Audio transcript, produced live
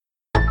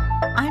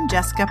I'm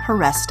Jessica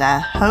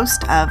Peresta,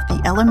 host of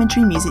the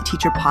Elementary Music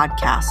Teacher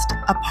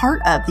Podcast, a part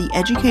of the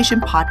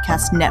Education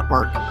Podcast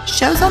Network.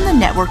 Shows on the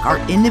network are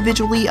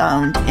individually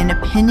owned and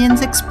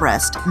opinions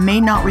expressed may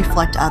not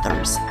reflect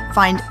others.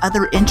 Find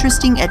other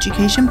interesting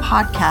education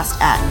podcasts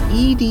at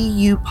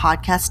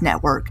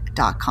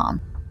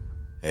edupodcastnetwork.com.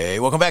 Hey,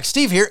 welcome back.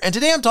 Steve here, and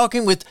today I'm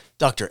talking with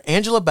Dr.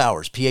 Angela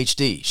Bowers,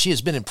 PhD. She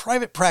has been in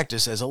private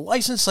practice as a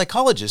licensed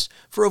psychologist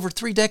for over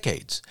 3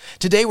 decades.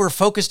 Today we're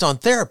focused on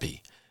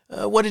therapy,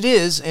 what it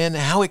is and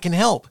how it can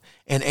help,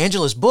 and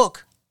Angela's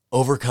book,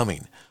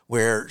 Overcoming,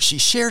 where she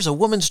shares a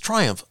woman's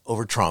triumph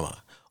over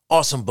trauma.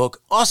 Awesome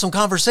book, awesome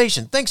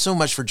conversation. Thanks so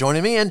much for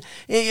joining me, and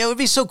it would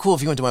be so cool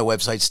if you went to my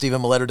website,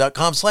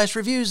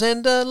 stephenmiletto.com/reviews,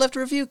 and left a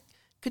review.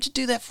 Could you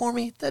do that for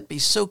me? That'd be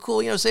so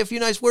cool. Say a few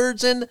nice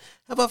words, and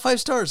how about 5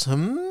 stars?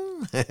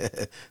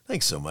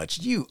 Thanks so much.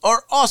 You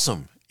are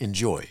awesome.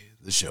 Enjoy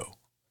the show.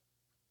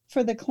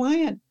 For the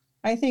client,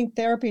 I think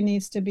therapy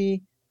needs to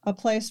be a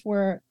place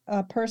where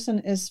a person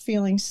is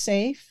feeling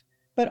safe,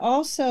 but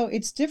also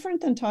it's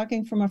different than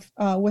talking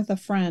with a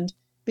friend,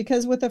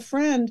 because with a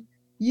friend,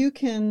 you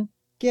can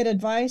get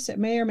advice. It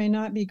may or may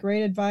not be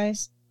great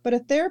advice, but a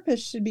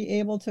therapist should be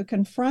able to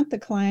confront the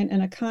client in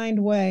a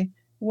kind way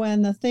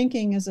when the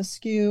thinking is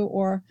askew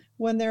or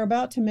when they're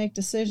about to make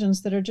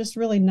decisions that are just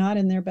really not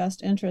in their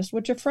best interest,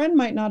 which a friend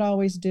might not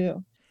always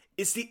do.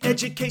 It's the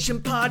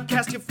Education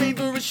Podcast, your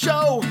favorite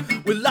show,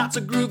 with lots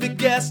of groovy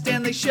guests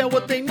and they share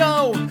what they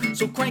know.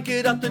 So crank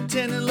it up to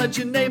 10 and let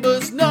your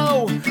neighbors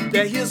know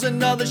that here's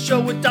another show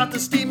with Dr.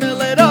 Steve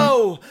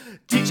Miletto.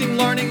 Teaching,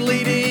 learning,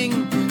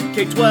 leading,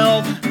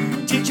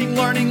 K-12. Teaching,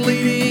 learning,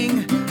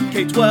 leading,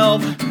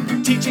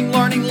 K-12. Teaching,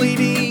 learning,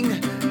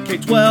 leading,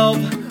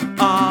 K-12.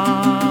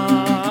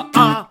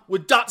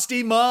 With Dr.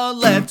 Steve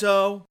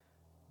Miletto.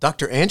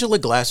 Dr. Angela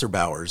Glasser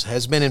Bowers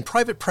has been in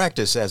private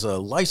practice as a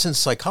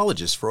licensed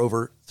psychologist for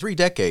over 3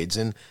 decades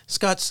in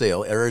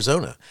Scottsdale,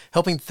 Arizona,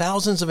 helping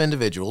thousands of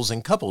individuals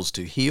and couples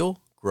to heal,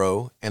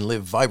 grow, and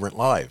live vibrant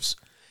lives.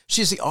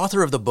 She is the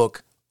author of the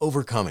book,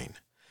 Overcoming.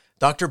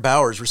 Dr.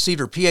 Bowers received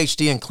her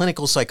PhD in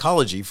clinical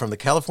psychology from the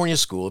California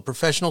School of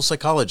Professional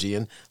Psychology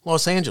in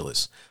Los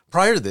Angeles.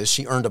 Prior to this,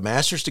 she earned a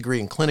master's degree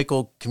in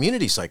clinical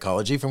community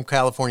psychology from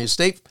California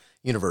State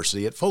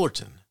University at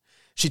Fullerton.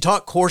 She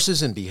taught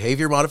courses in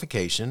behavior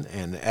modification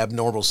and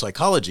abnormal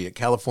psychology at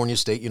California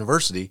State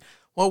University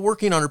while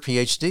working on her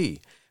PhD.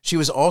 She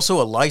was also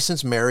a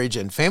licensed marriage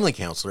and family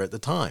counselor at the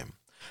time.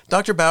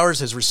 Dr. Bowers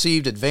has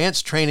received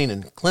advanced training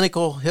in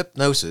clinical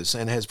hypnosis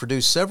and has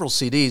produced several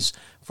CDs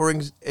for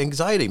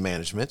anxiety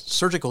management,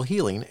 surgical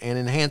healing, and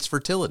enhanced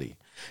fertility.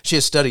 She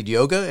has studied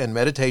yoga and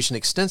meditation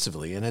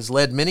extensively and has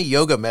led many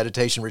yoga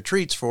meditation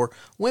retreats for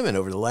women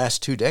over the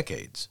last 2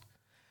 decades.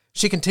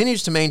 She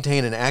continues to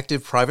maintain an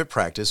active private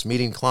practice,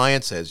 meeting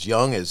clients as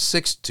young as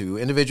 6 to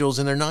individuals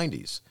in their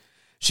 90s.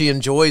 She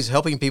enjoys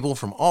helping people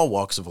from all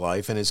walks of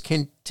life and is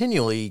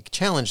continually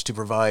challenged to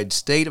provide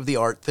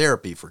state-of-the-art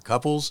therapy for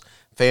couples,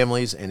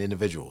 families, and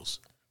individuals.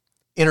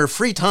 In her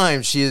free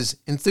time, she is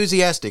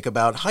enthusiastic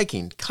about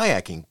hiking,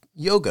 kayaking,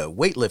 yoga,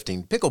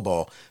 weightlifting,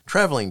 pickleball,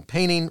 traveling,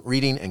 painting,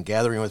 reading, and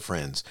gathering with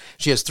friends.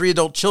 She has 3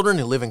 adult children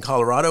who live in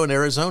Colorado and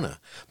Arizona.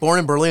 Born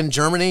in Berlin,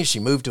 Germany, she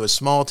moved to a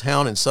small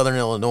town in southern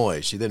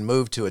Illinois. She then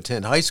moved to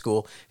attend high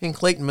school in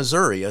Clayton,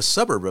 Missouri, a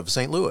suburb of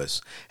St. Louis.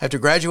 After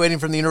graduating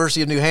from the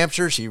University of New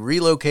Hampshire, she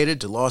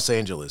relocated to Los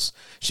Angeles.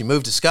 She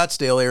moved to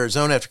Scottsdale,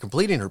 Arizona after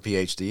completing her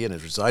PhD and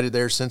has resided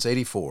there since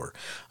 '84.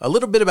 A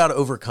little bit about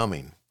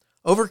Overcoming.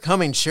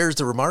 Overcoming shares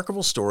the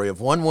remarkable story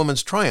of one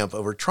woman's triumph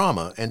over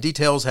trauma and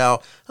details how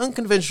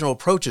unconventional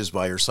approaches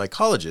by her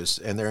psychologists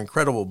and their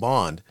incredible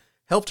bond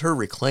helped her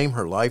reclaim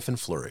her life and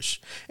flourish.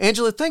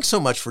 Angela, thanks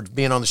so much for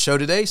being on the show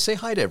today. Say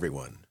hi to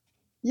everyone.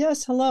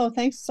 Yes, hello.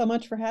 Thanks so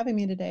much for having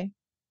me today.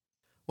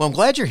 Well, I'm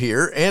glad you're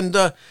here, and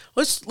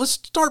let's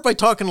start by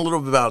talking a little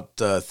bit about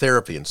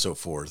therapy and so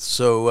forth.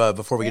 So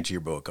before we get to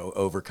your book,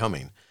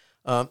 Overcoming.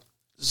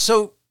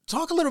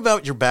 Talk a little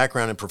about your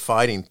background in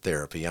providing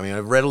therapy.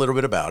 I've read a little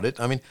bit about it.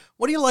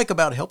 What do you like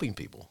about helping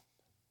people?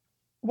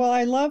 Well,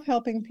 I love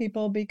helping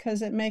people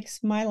because it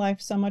makes my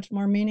life so much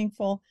more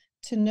meaningful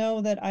to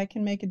know that I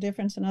can make a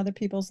difference in other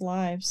people's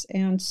lives.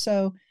 And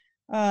so,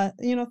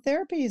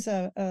 therapy is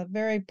a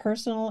very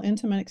personal,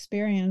 intimate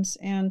experience.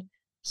 And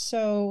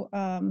so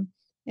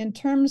in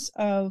terms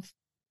of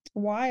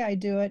why I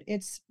do it,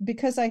 it's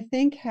because I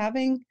think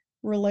having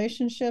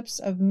relationships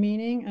of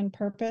meaning and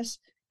purpose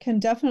can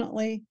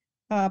definitely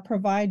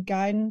provide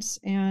guidance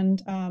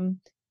and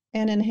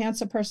enhance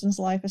a person's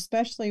life,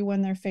 especially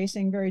when they're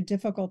facing very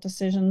difficult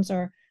decisions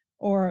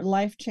or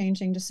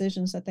life-changing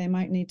decisions that they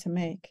might need to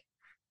make.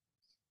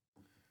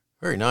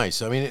 Very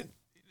nice.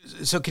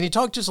 So can you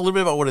talk just a little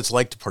bit about what it's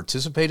like to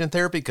participate in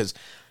therapy? Because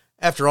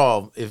after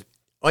all, if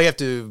all you have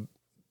to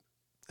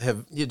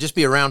just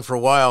be around for a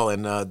while,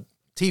 and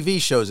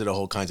TV shows it a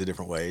whole kinds of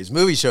different ways.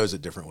 Movie shows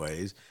it different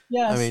ways.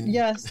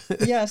 Yes,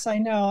 yes, I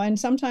know. And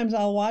sometimes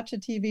I'll watch a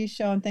TV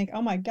show and think,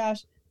 oh my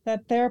gosh,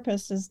 that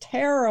therapist is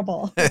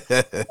terrible.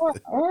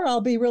 Or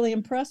I'll be really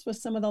impressed with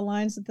some of the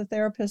lines that the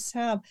therapists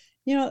have.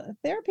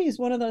 Therapy is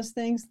one of those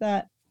things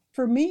that,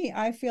 for me,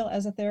 I feel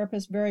as a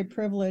therapist very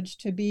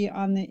privileged to be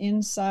on the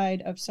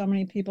inside of so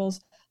many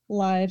people's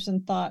lives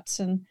and thoughts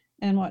and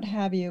what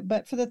have you.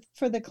 But for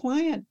the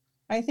client,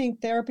 I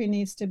think therapy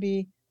needs to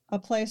be a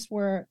place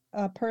where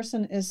a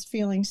person is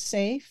feeling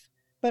safe,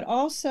 but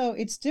also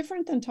it's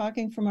different than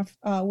talking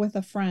with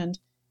a friend,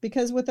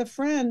 because with a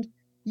friend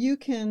you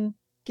can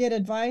get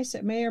advice.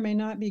 It may or may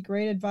not be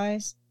great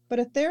advice, but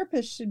a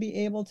therapist should be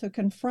able to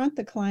confront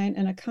the client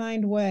in a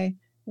kind way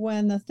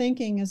when the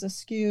thinking is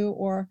askew,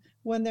 or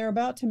when they're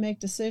about to make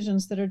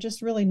decisions that are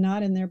just really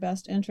not in their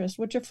best interest,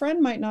 which a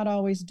friend might not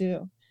always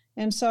do.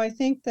 And so I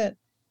think that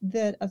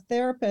a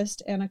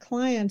therapist and a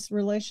client's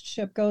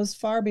relationship goes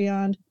far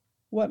beyond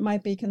what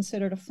might be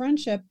considered a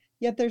friendship,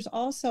 yet there's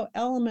also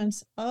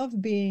elements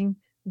of being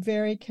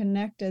very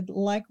connected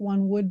like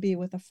one would be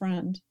with a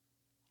friend.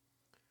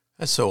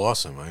 That's so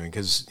awesome. I mean,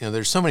 because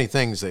there's so many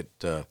things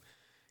that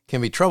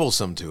can be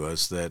troublesome to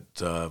us that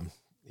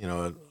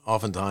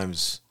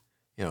oftentimes,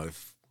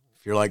 if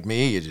you're like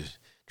me, you just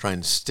try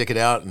and stick it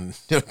out and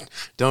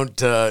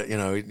don't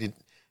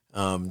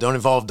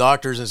involve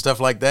doctors and stuff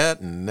like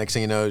that. And next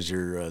thing you know is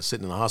you're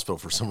sitting in the hospital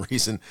for some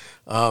reason.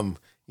 And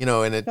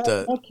it.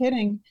 No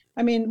kidding.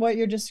 I mean, what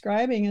you're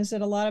describing is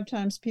that a lot of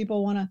times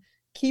people want to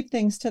keep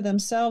things to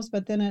themselves,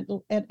 but then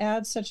it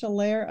adds such a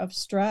layer of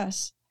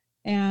stress.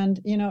 And,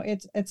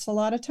 it's a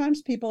lot of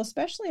times people,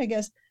 especially, I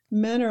guess,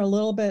 men are a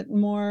little bit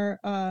more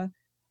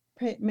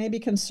maybe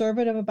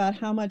conservative about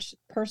how much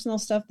personal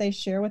stuff they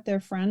share with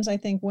their friends. I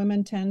think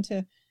women tend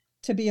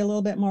to be a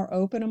little bit more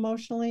open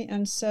emotionally.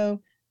 And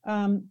so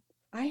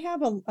I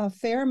have a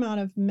fair amount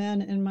of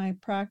men in my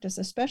practice,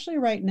 especially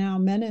right now,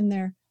 men in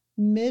their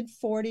mid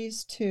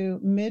 40s to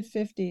mid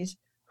 50s,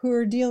 who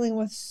are dealing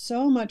with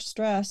so much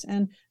stress,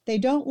 and they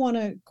don't want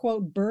to,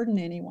 quote, burden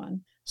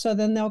anyone. So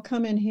then they'll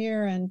come in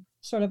here and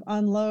sort of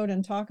unload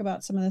and talk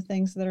about some of the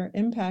things that are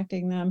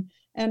impacting them.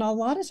 And a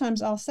lot of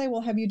times I'll say,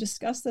 well, have you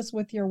discussed this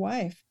with your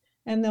wife?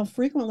 And they'll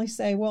frequently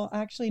say, well,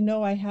 actually,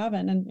 no, I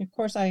haven't. And of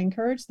course, I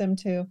encourage them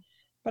to.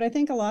 But I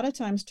think a lot of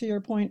times, to your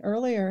point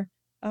earlier,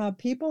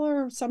 people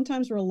are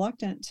sometimes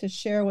reluctant to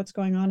share what's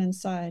going on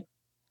inside.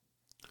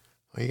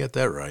 Well, you got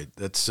that right.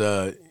 That's,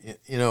 let's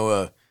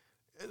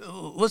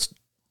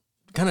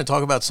kind of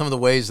talk about some of the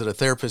ways that a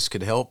therapist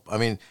could help. I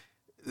mean,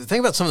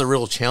 think about some of the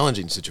real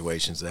challenging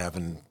situations that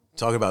happen.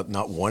 Talk about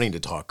not wanting to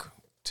talk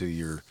to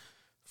your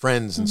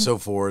friends and so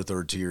forth,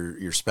 or to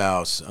your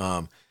spouse.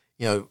 I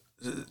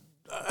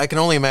can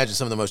only imagine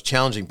some of the most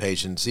challenging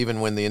patients,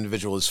 even when the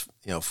individual is,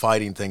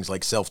 fighting things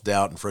like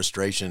self-doubt and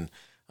frustration,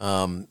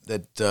 how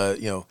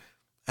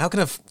can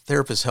a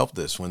therapist help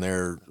this when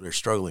they're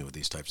struggling with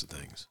these types of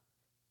things?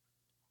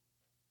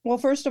 Well,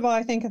 first of all,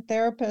 I think a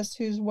therapist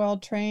who's well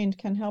trained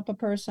can help a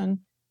person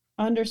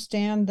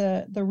understand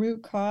the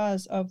root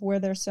cause of where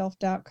their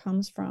self-doubt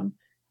comes from.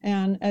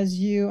 And as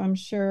you, I'm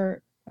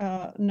sure,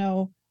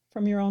 know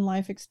from your own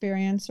life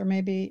experience, or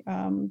maybe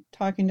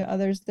talking to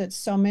others, that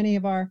so many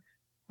of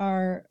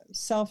our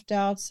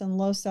self-doubts and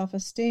low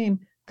self-esteem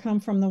come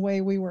from the way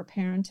we were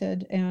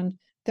parented and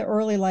the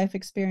early life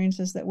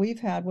experiences that we've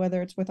had,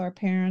 whether it's with our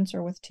parents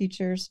or with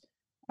teachers.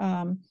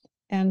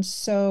 And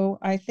so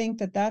I think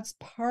that that's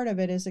part of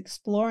it, is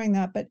exploring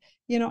that. But,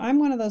 I'm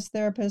one of those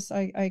therapists,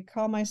 I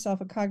call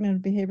myself a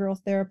cognitive behavioral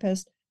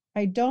therapist.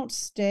 I don't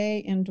stay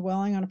in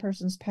dwelling on a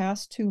person's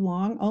past too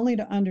long, only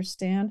to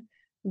understand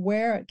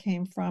where it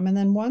came from. And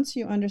then once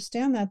you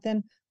understand that,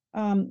 then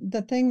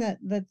the thing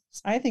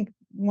that's, I think,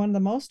 one of the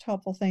most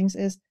helpful things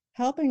is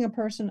helping a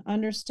person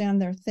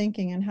understand their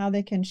thinking and how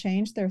they can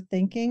change their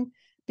thinking,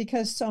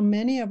 because so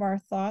many of our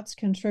thoughts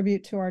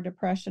contribute to our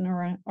depression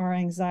or our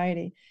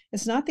anxiety.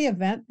 It's not the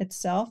event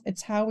itself,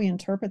 it's how we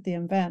interpret the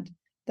event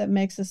that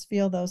makes us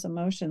feel those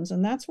emotions.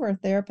 And that's where a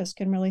therapist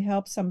can really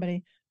help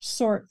somebody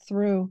sort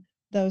through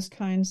those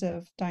kinds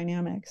of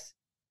dynamics.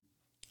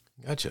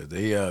 Gotcha.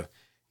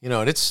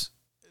 And it's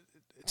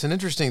an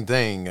interesting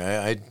thing.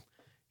 I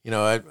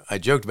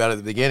joked about it at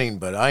the beginning,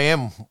 but I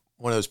am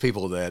one of those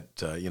people that,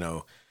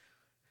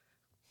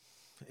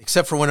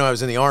 except for when I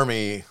was in the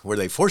Army, where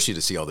they force you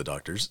to see all the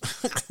doctors,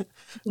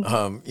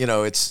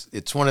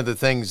 it's one of the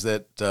things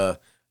that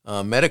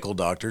medical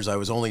doctors I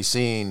was only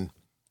seeing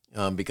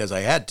because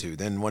I had to.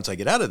 Then once I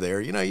get out of there,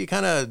 you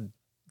kind of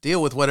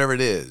deal with whatever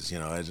it is.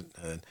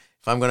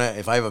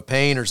 If I have a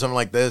pain or something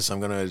like this, I'm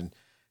gonna,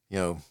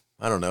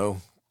 I don't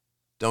know,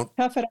 don't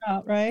tough it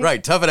out, right?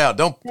 Right, tough it out.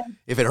 Don't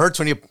If it hurts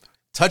when you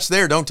touch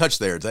there, don't touch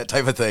there. That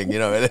type of thing,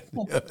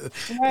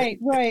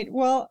 Right.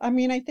 Well, I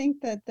mean, I think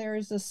that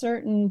there's a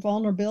certain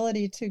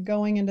vulnerability to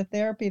going into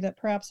therapy that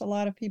perhaps a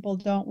lot of people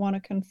don't want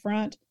to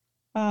confront.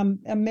 And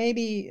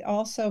maybe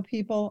also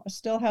people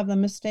still have the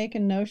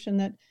mistaken notion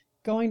that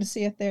going to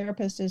see a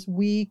therapist is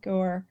weak,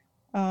 or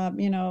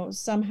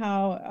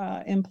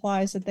somehow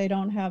implies that they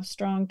don't have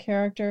strong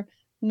character.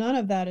 None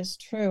of that is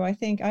true. I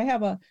think I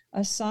have a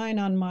sign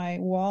on my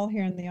wall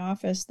here in the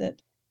office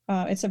that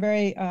it's a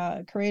very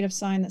creative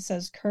sign that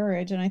says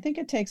courage. And I think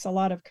it takes a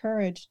lot of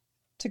courage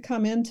to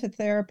come into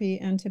therapy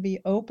and to be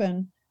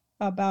open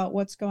about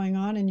what's going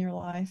on in your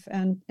life.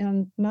 And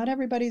not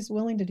everybody's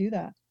willing to do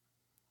that.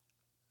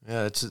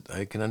 Yeah,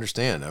 I can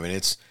understand. I mean,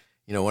 it's,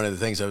 one of the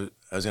things I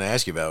was going to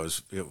ask you about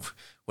was,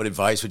 what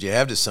advice would you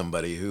have to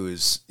somebody who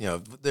is,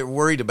 they're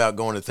worried about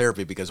going to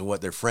therapy because of what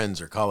their friends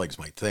or colleagues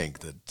might think,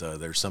 that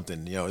there's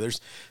something,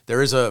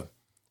 there is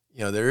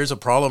a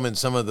problem in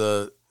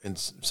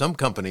some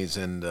companies,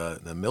 and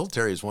the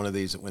military is one of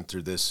these that went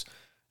through this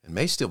and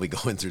may still be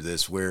going through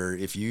this, where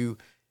if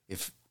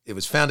it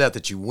was found out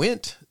that you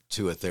went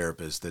to a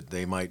therapist, that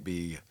they might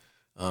be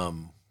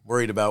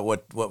worried about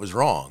what was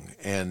wrong.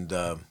 And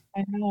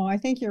I know, I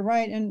think you're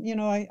right. And,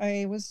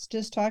 I was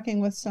just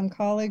talking with some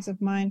colleagues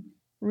of mine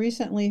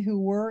recently who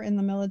were in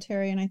the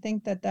military, and I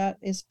think that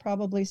is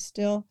probably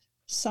still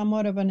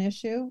somewhat of an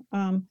issue.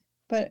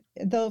 But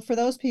though for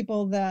those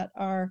people that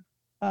are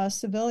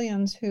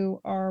civilians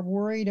who are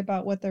worried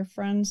about what their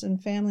friends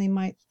and family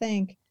might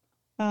think,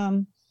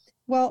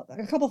 well,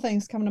 a couple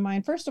things come to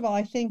mind. First of all,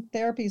 I think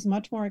therapy is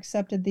much more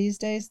accepted these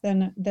days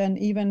than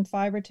even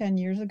 5 or 10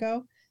 years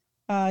ago.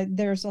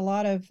 There's a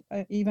lot of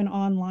even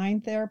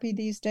online therapy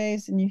these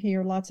days, and you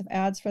hear lots of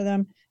ads for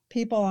them.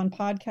 People on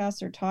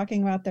podcasts are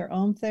talking about their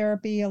own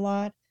therapy a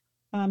lot.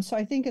 So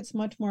I think it's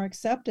much more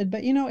accepted.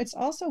 But, it's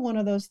also one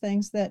of those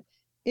things that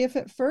if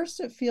at first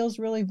it feels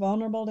really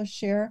vulnerable to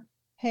share,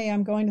 hey,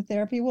 I'm going to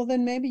therapy, well,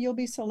 then maybe you'll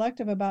be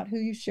selective about who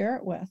you share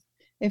it with.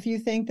 If you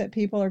think that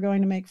people are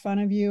going to make fun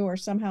of you or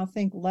somehow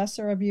think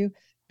lesser of you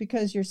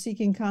because you're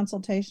seeking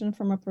consultation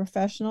from a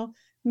professional,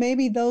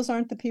 maybe those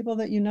aren't the people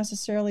that you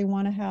necessarily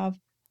want to have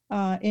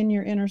in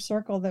your inner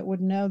circle that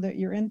would know that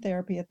you're in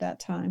therapy at that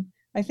time.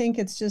 I think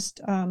it's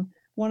just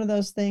one of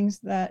those things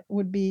that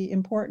would be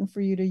important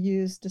for you to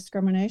use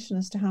discrimination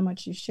as to how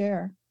much you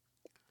share.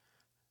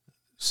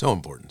 So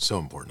important, so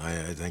important.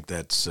 I think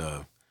that's,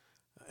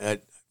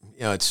 it's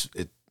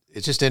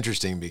just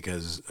interesting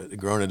because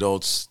grown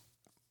adults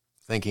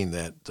thinking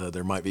that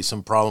there might be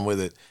some problem with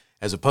it,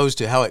 as opposed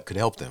to how it could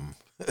help them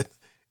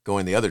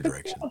going the other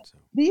direction. So.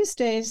 These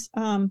days,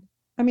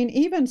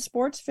 even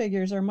sports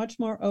figures are much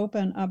more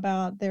open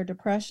about their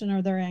depression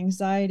or their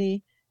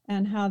anxiety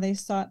and how they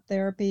sought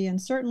therapy.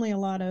 And certainly a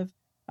lot of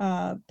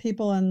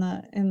people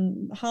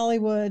in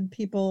Hollywood,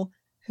 people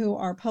who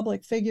are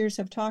public figures,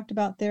 have talked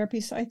about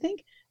therapy. So I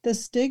think the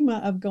stigma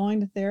of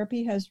going to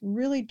therapy has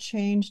really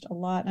changed a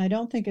lot. And I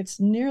don't think it's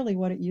nearly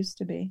what it used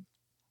to be.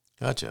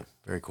 Gotcha.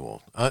 Very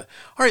cool. All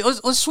right,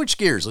 let's switch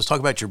gears. Let's talk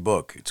about your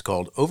book. It's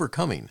called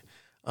Overcoming.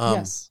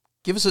 Yes.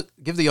 Give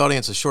the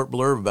audience a short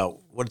blurb about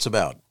what it's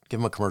about. Give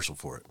them a commercial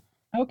for it.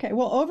 Okay.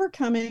 Well,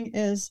 Overcoming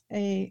is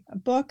a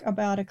book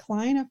about a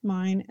client of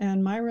mine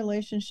and my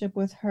relationship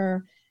with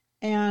her,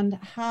 and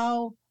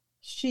how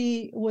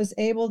she was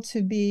able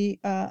to be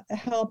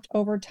helped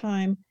over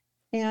time.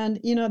 And,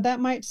 that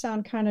might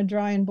sound kind of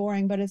dry and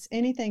boring, but it's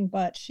anything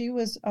but. She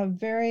was a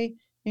very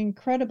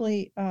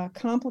incredibly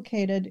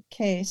complicated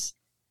case.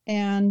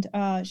 And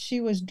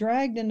she was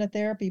dragged into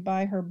therapy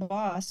by her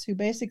boss, who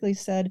basically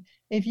said,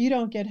 if you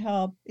don't get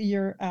help,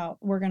 you're out.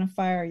 We're going to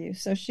fire you.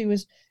 So she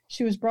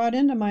was brought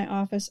into my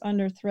office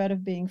under threat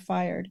of being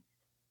fired.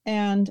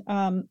 And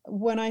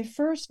when I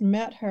first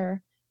met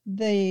her,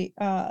 the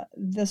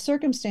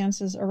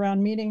circumstances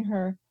around meeting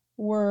her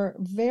were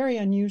very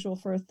unusual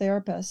for a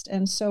therapist.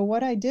 And so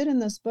what I did in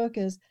this book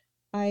is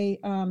I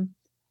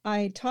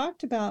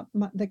talked about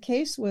the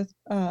case with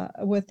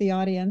the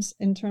audience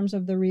in terms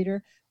of the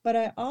reader, but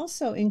I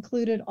also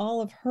included all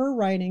of her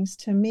writings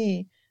to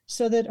me,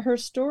 so that her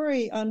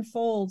story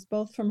unfolds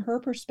both from her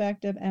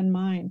perspective and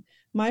mine.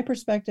 My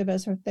perspective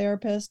as her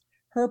therapist,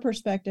 her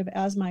perspective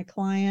as my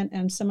client,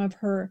 and some of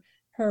her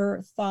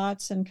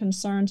thoughts and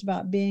concerns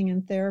about being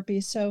in therapy.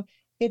 So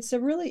it's a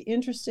really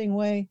interesting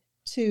way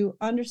to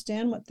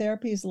understand what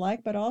therapy is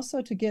like, but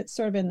also to get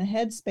sort of in the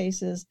head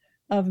spaces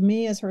of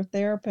me as her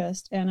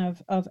therapist and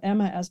of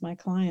Emma as my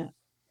client.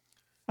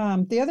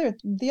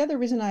 The other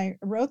reason I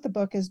wrote the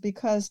book is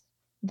because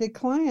the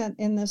client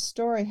in this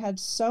story had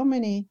so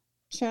many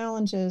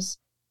challenges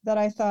that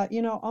I thought,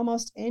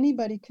 almost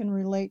anybody can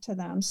relate to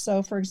them.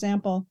 So, for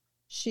example,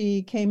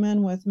 she came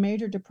in with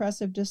major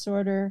depressive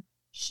disorder.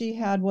 She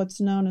had what's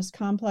known as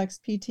complex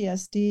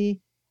PTSD.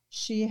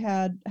 She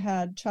had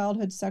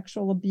childhood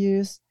sexual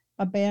abuse,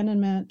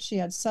 abandonment. She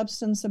had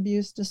substance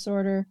abuse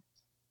disorder,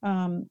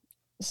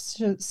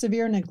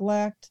 severe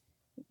neglect,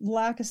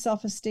 lack of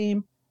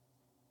self-esteem.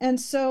 And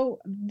so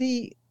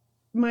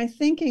my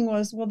thinking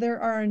was, well,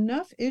 there are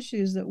enough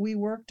issues that we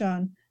worked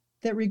on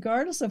that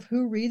regardless of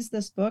who reads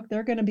this book,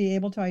 they're going to be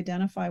able to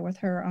identify with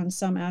her on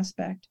some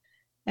aspect.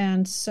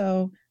 And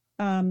so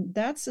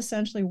that's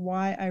essentially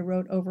why I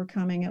wrote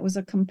Overcoming. It was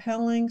a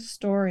compelling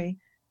story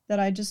that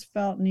I just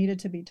felt needed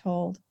to be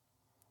told.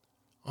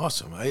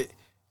 Awesome.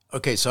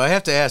 Okay, so I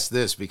have to ask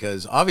this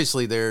because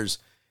obviously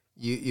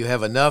you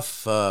have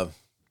enough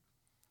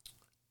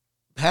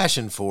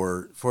passion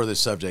for this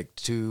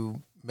subject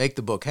to make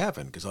the book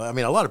happen? Because I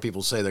mean, a lot of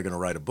people say they're going to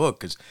write a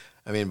book,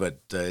 but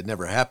it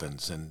never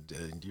happens,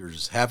 and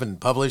yours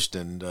happened, published,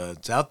 and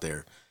it's out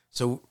there.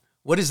 So,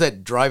 what is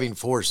that driving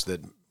force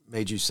that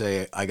made you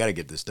say, "I got to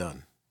get this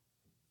done"?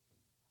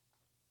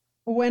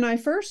 When I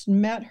first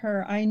met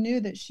her, I knew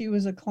that she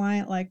was a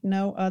client like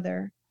no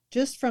other,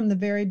 just from the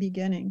very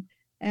beginning.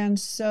 And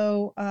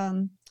so,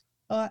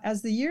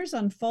 as the years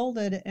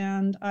unfolded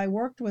and I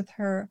worked with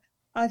her,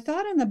 I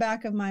thought in the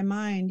back of my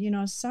mind,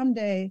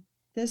 someday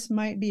this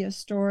might be a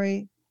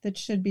story that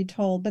should be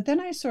told. But then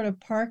I sort of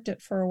parked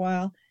it for a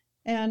while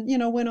and,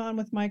 went on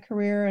with my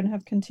career and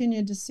have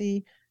continued to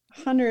see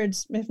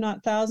hundreds, if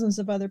not thousands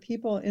of other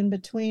people in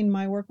between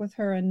my work with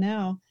her and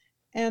now.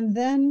 And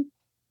then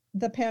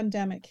the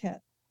pandemic hit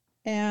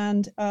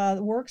and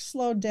work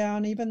slowed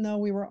down. Even though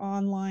we were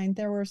online,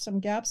 there were some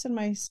gaps in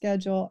my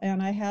schedule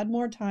and I had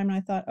more time. And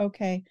I thought,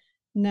 okay,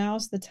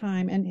 now's the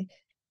time. And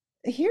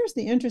here's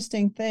the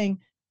interesting thing,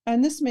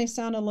 and this may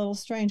sound a little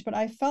strange, but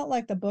I felt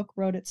like the book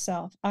wrote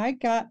itself. I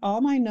got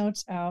all my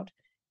notes out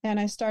and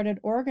I started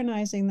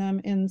organizing them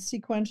in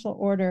sequential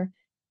order.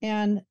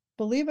 And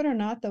believe it or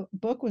not, the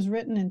book was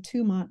written in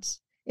 2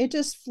 months. It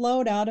just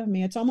flowed out of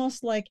me. It's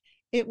almost like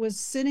it was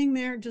sitting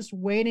there just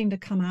waiting to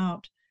come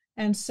out.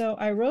 And so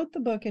I wrote the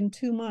book in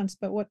 2 months,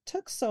 but what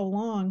took so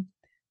long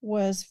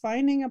was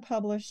finding a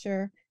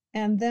publisher.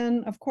 And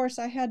then, of course,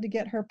 I had to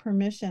get her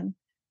permission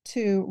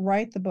to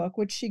write the book,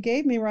 which she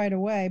gave me right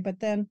away. But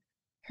then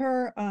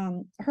her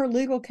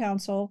legal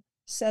counsel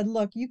said,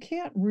 look, you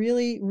can't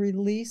really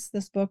release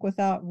this book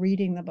without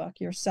reading the book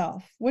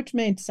yourself, which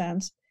made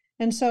sense.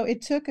 And so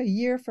it took a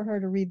year for her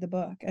to read the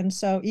book. And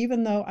so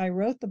even though I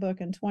wrote the book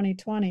in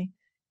 2020,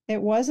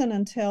 it wasn't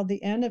until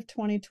the end of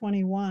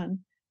 2021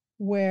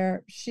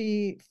 where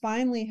she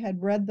finally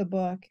had read the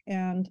book.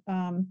 And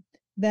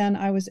then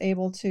I was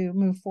able to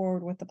move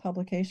forward with the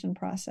publication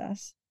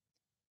process.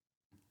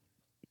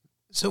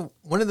 So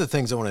one of the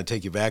things I want to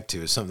take you back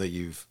to is something that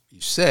you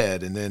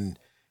said, and then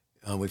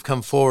we've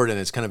come forward and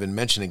it's kind of been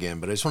mentioned again,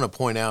 but I just want to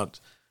point out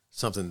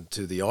something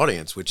to the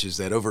audience, which is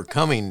that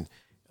overcoming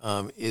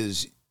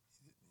is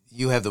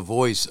you have the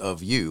voice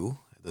of you,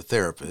 the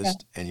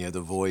therapist, and you have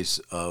the voice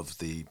of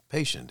the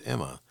patient,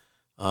 Emma.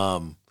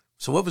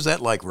 So what was that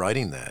like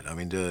writing that? I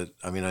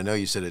mean, I know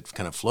you said it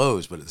kind of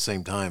flows, but at the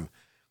same time,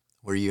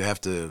 where you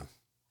have to...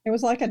 It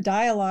was like a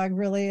dialogue,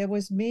 really. It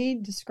was me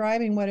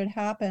describing what had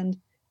happened,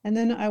 and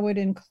then I would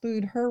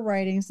include her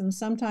writings, and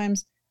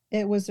sometimes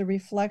it was a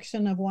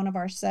reflection of one of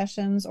our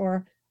sessions,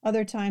 or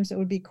other times it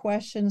would be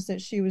questions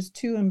that she was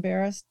too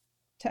embarrassed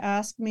to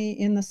ask me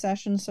in the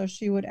session, so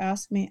she would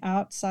ask me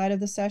outside of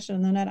the session,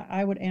 and then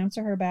I would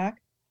answer her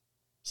back.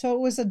 So it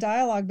was a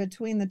dialogue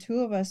between the two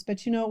of us,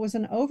 but it was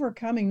an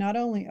overcoming not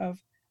only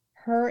of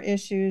her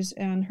issues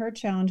and her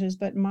challenges,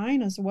 but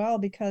mine as well,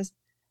 because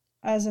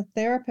as a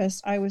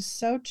therapist, I was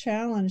so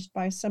challenged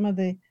by some of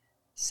the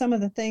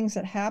things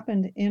that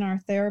happened in our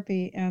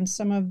therapy and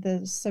some of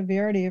the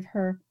severity of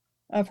her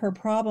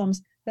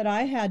problems that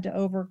I had to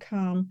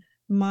overcome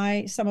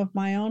some of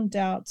my own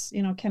doubts.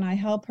 Can I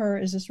help her?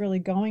 Is this really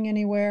going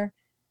anywhere?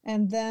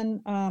 And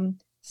then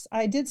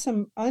I did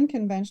some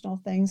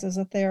unconventional things as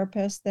a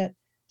therapist that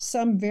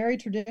some very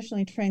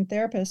traditionally trained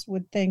therapists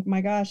would think,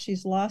 my gosh,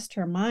 she's lost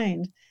her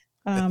mind.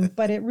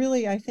 But it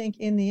really, I think,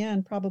 in the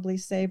end, probably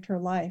saved her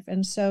life.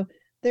 And so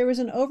there was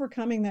an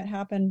overcoming that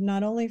happened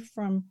not only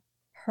from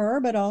her,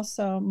 but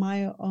also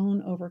my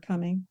own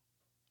overcoming.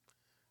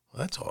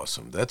 Well, that's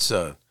awesome.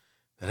 That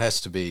has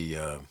to be,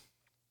 I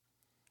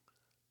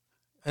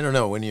don't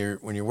know, when you're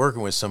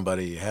working with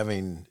somebody,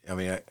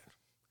 the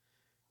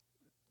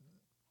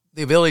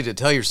ability to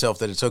tell yourself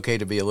that it's okay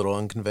to be a little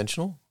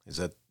unconventional, is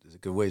a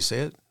good way to say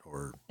it?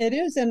 Or it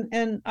is.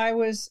 And I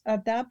was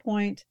at that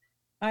point,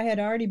 I had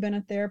already been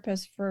a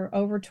therapist for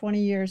over 20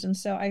 years. And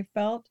so I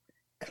felt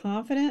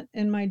confident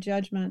in my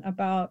judgment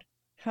about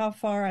how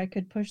far I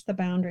could push the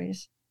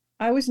boundaries.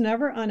 I was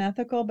never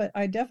unethical, but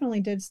I definitely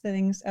did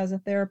things as a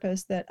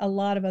therapist that a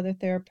lot of other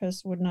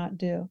therapists would not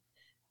do.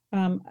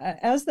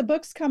 As the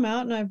books come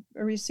out and I've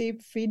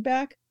received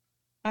feedback,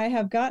 I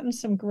have gotten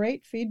some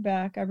great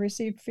feedback. I've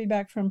received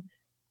feedback from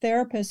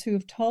therapists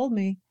who've told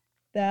me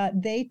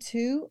that they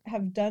too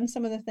have done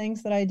some of the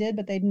things that I did,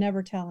 but they'd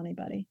never tell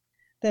anybody,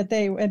 that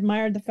they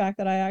admired the fact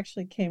that I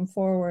actually came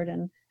forward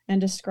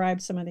and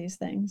described some of these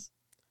things.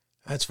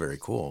 That's very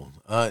cool.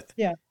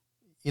 Yeah.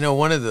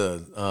 One of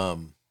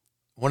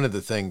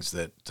the things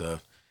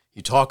that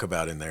you talk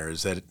about in there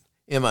is that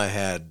Emma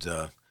had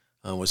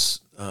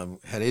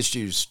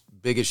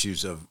big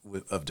issues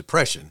of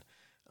depression.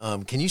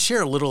 Can you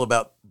share a little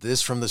about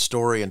this from the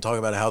story and talk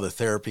about how the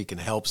therapy can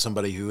help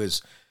somebody who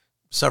is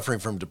suffering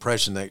from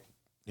depression that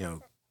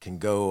can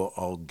go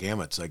all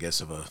gamuts, I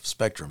guess, of a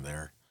spectrum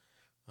there?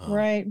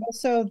 Right. Well,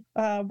 so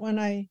when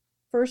I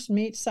first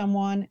meet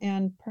someone,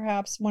 and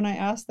perhaps when I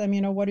ask them,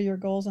 what are your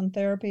goals in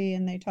therapy,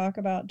 and they talk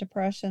about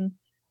depression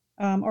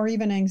or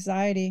even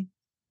anxiety,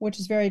 which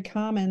is very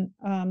common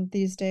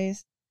these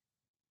days,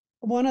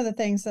 one of the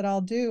things that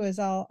I'll do is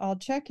I'll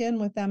check in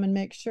with them and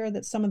make sure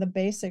that some of the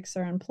basics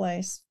are in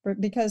place,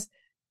 because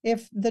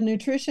if the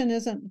nutrition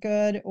isn't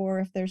good, or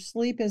if their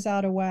sleep is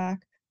out of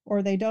whack,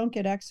 or they don't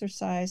get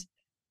exercise,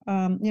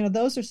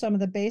 those are some of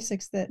the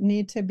basics that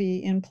need to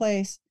be in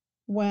place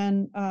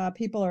when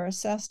people are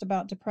assessed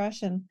about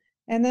depression.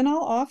 And then I'll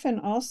often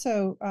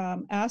also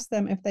ask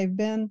them if they've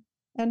been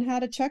and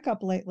had a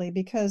checkup lately,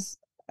 because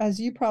as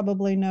you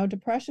probably know,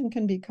 depression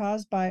can be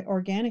caused by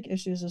organic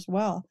issues as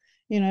well.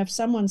 If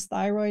someone's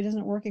thyroid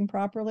isn't working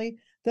properly,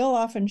 they'll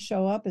often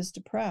show up as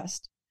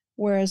depressed,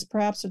 whereas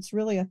perhaps it's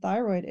really a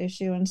thyroid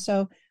issue. And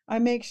so I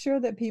make sure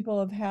that people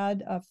have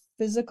had a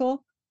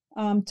physical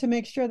to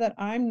make sure that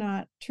I'm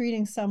not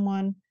treating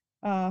someone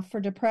for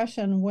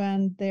depression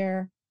when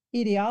their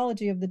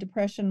etiology of the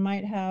depression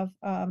might have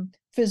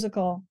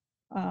physical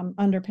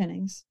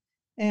underpinnings.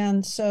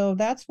 And so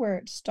that's where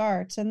it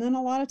starts. And then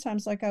a lot of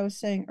times, like I was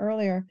saying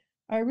earlier,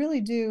 I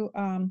really do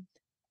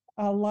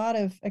a lot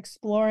of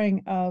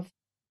exploring of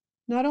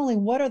not only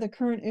what are the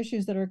current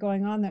issues that are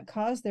going on that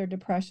cause their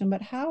depression,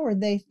 but how are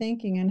they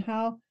thinking, and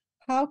how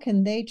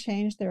can they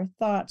change their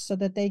thoughts so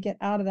that they get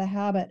out of the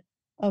habit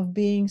of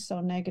being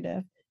so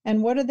negative?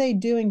 And what are they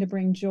doing to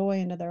bring joy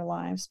into their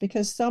lives?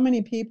 Because so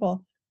many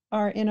people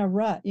are in a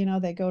rut.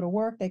 They go to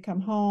work, they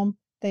come home,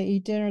 they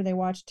eat dinner, they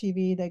watch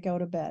TV, they go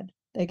to bed.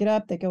 They get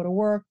up, they go to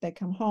work, they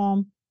come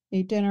home,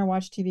 eat dinner,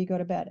 watch TV, go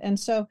to bed. And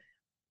so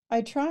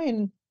I try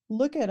and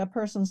look at a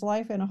person's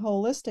life in a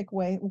holistic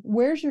way.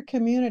 Where's your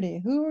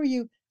community? Who are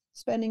you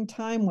spending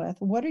time with?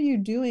 What are you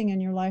doing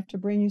in your life to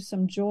bring you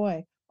some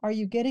joy? Are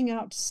you getting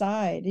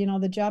outside?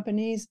 The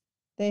Japanese,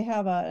 they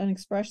have an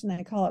expression,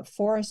 they call it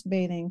forest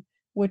bathing,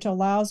 which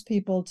allows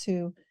people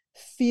to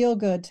feel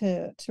good,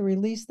 to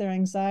release their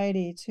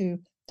anxiety, to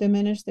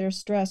diminish their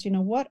stress.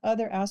 What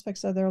other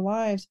aspects of their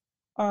lives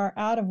are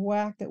out of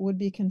whack that would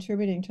be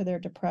contributing to their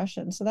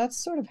depression? So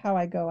that's sort of how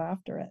I go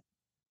after it.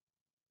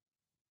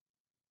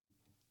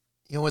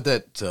 What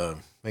that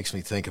makes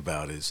me think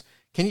about is,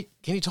 can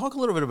you talk a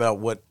little bit about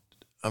what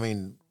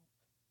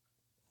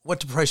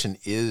depression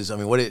is?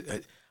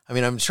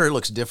 I'm sure it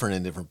looks different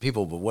in different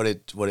people, but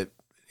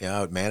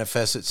how it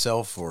manifests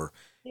itself, or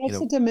it's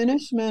a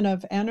diminishment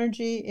of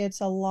energy. It's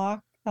a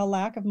lack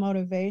of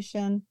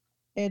motivation.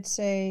 It's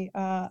a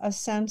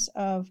sense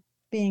of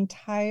being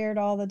tired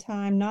all the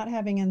time, not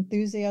having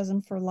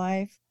enthusiasm for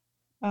life,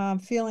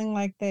 feeling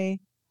like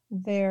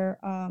they're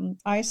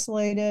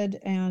isolated,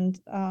 and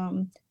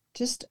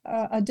just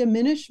a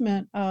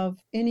diminishment of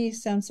any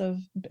sense of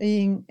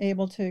being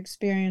able to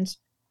experience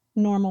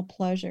normal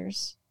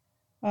pleasures.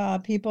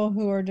 People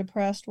who are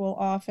depressed will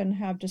often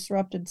have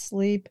disrupted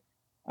sleep.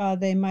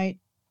 They might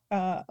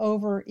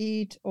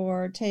overeat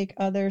or take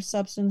other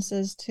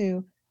substances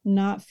to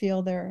not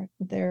feel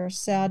their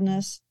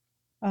sadness.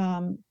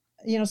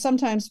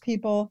 Sometimes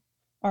people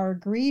are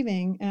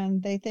grieving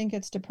and they think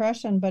it's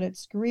depression, but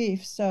it's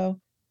grief.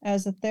 So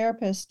as a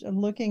therapist,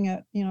 looking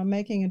at,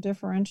 making a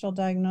differential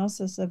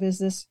diagnosis of, is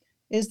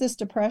this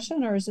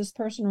depression, or is this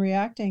person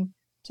reacting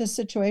to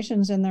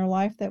situations in their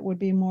life that would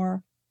be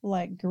more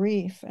like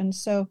grief? And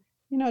so,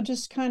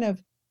 just kind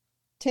of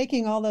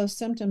taking all those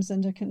symptoms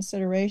into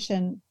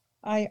consideration,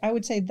 I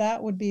would say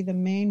that would be the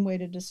main way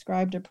to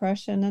describe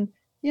depression. And,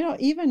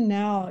 even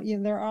now,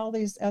 there are all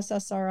these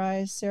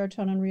SSRIs,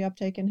 serotonin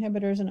reuptake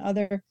inhibitors, and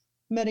other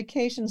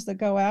medications that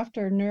go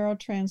after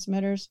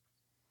neurotransmitters.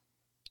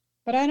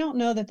 But I don't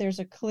know that there's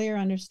a clear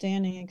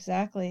understanding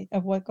exactly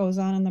of what goes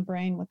on in the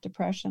brain with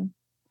depression.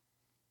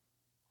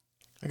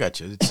 I got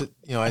you. It's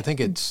I think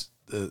it's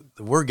the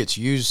word gets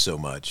used so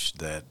much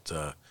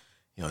that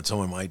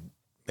someone might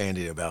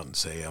bandy it about and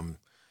say,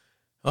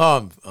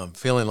 I'm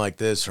feeling like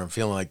this, or I'm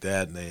feeling like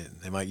that, and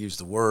they might use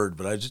the word.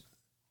 But I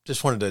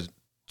just wanted to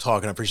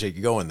talk, and I appreciate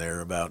you going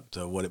there, about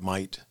what it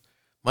might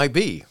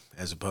be,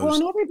 as opposed. Well,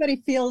 and everybody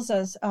feels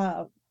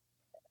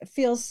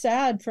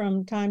sad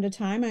from time to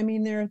time.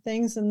 There are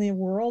things in the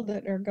world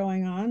that are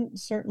going on,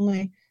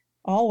 certainly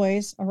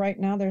always. Right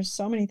now, there's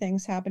so many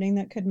things happening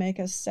that could make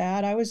us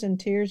sad. I was in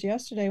tears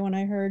yesterday when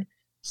I heard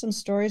some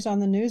stories on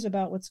the news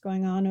about what's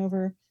going on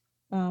over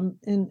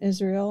in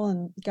Israel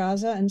and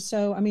Gaza. And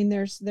so,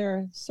 there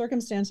are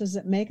circumstances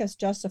that make us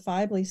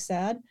justifiably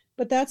sad,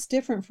 but that's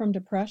different from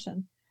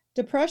depression.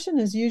 Depression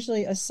is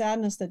usually a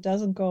sadness that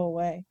doesn't go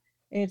away.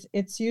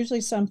 It's usually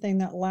something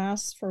that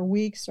lasts for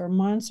weeks or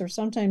months or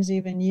sometimes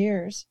even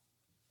years,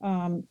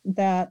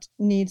 that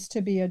needs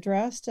to be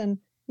addressed. And,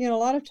 a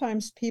lot of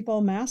times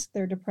people mask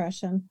their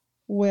depression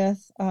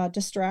with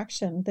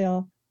distraction.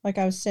 They'll, like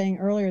I was saying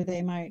earlier,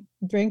 they might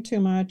drink too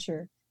much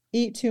or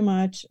eat too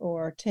much,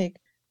 or take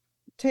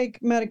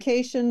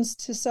medications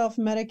to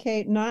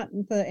self-medicate, not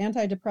the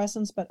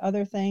antidepressants, but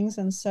other things.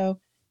 And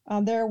so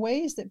there are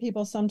ways that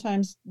people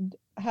sometimes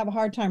have a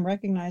hard time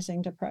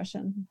recognizing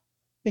depression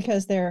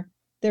because they're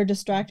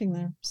distracting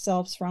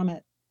themselves from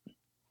it.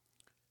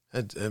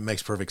 It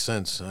makes perfect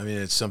sense.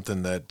 It's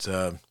something that,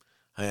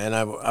 and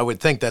I would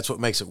think that's what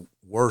makes it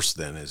worse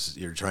then, is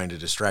you're trying to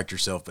distract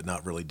yourself, but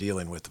not really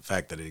dealing with the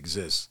fact that it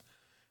exists.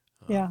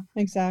 Yeah,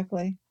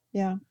 exactly.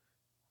 Yeah.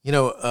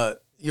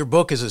 Your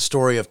book is a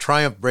story of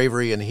triumph,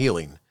 bravery, and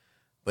healing,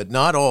 but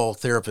not all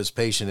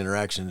therapist-patient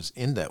interactions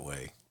end that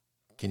way.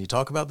 Can you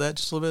talk about that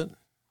just a little bit?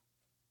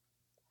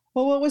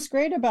 Well, what was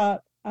great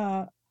about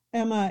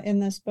Emma in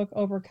this book,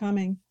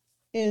 Overcoming,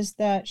 is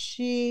that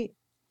she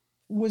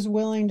was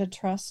willing to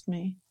trust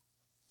me.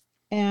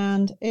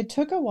 And it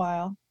took a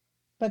while,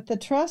 but the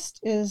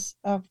trust is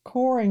a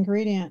core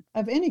ingredient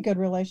of any good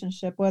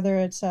relationship, whether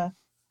it's a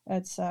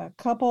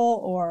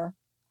couple or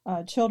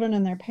children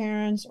and their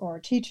parents or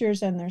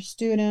teachers and their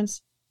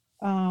students.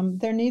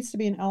 There needs to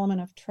be an element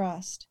of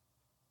trust.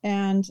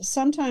 And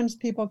sometimes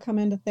people come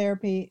into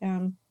therapy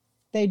and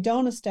they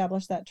don't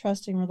establish that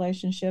trusting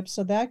relationship,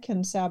 so that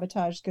can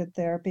sabotage good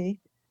therapy.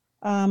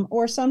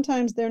 Or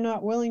sometimes they're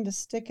not willing to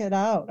stick it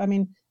out. I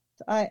mean,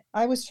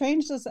 I was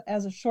trained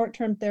as a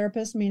short-term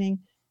therapist, meaning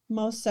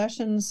most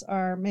sessions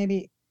are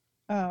maybe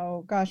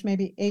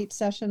 8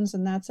 sessions,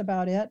 and that's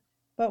about it.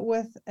 But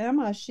with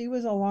Emma, she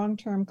was a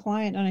long-term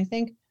client, and I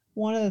think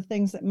one of the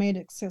things that made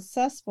it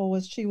successful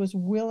was she was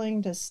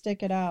willing to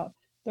stick it out.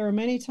 There were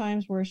many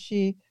times where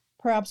she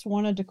perhaps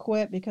wanted to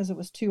quit because it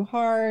was too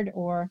hard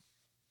or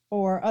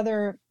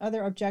other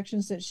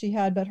objections that she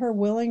had, but her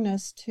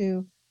willingness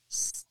to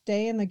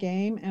stay in the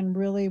game and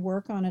really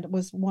work on it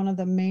was one of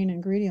the main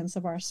ingredients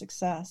of our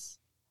success.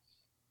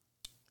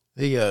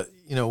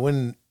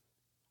 When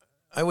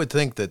I would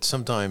think that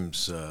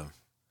sometimes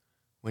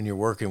when you're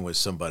working with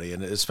somebody,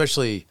 and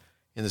especially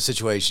in the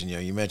situation,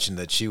 you mentioned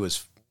that she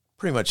was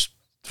pretty much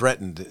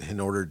threatened in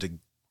order to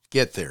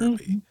get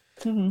therapy.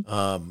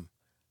 Mm-hmm.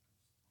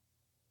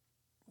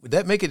 Would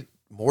that make it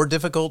more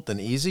difficult than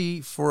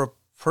easy for a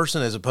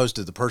person as opposed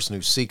to the person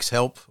who seeks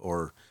help,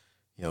 or,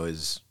 did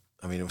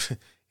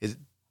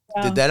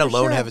that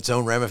alone have its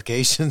own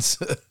ramifications?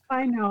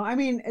 I know. I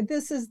mean,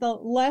 this is the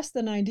less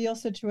than ideal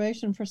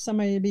situation for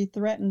somebody to be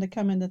threatened to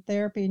come into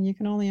therapy. And you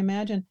can only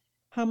imagine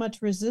how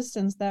much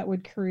resistance that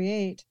would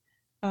create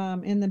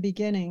in the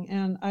beginning.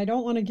 And I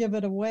don't want to give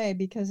it away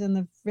because in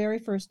the very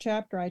first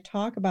chapter, I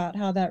talk about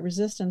how that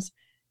resistance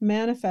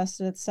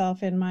manifested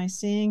itself in my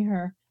seeing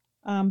her.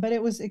 But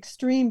it was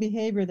extreme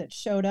behavior that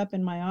showed up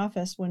in my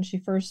office when she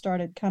first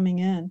started coming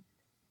in.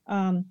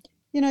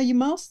 You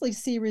mostly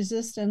see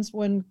resistance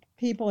when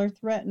people are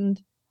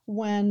threatened,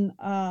 when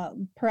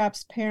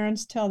perhaps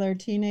parents tell their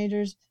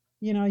teenagers,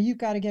 you've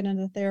got to get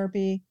into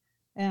therapy.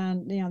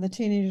 And, the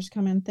teenagers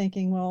come in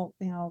thinking, well,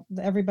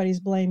 everybody's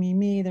blaming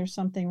me. There's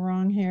something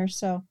wrong here.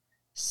 So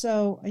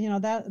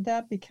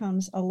that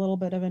becomes a little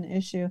bit of an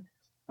issue.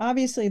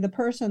 Obviously, the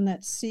person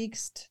that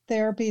seeks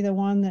therapy, the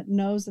one that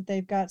knows that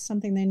they've got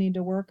something they need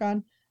to work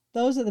on,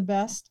 those are the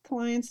best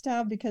clients to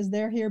have because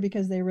they're here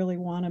because they really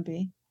want to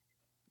be.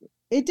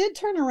 It did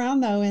turn around,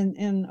 though,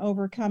 in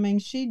Overcoming.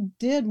 She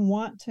did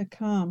want to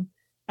come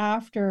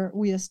after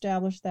we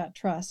established that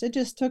trust. It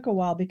just took a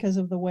while because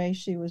of the way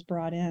she was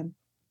brought in.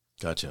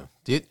 Gotcha.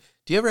 Do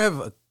you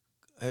ever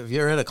have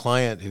you ever had a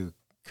client who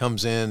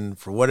comes in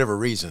for whatever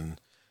reason,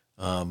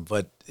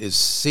 but is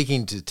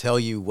seeking to tell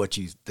you what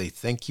they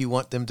think you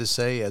want them to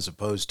say as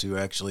opposed to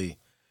actually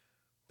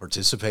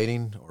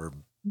participating? Or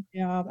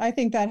yeah, I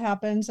think that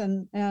happens,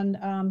 and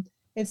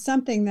it's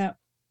something that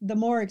the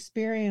more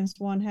experienced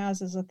one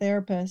has as a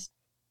therapist,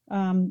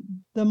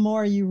 the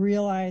more you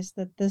realize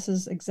that this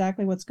is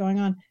exactly what's going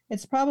on.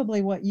 It's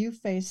probably what you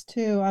face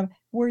too.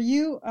 Were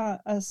you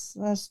a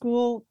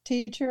school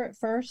teacher at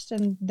first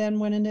and then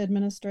went into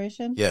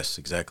administration? Yes,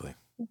 exactly.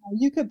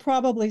 You could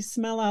probably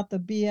smell out the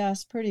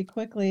BS pretty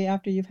quickly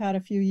after you've had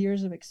a few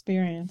years of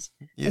experience.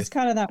 Yeah. It's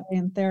kind of that way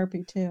in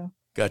therapy too.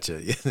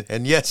 Gotcha.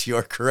 And yes, you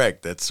are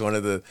correct. That's one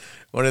of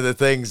the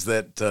things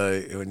that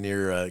when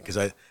you're because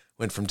I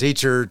went from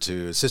teacher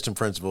to assistant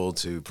principal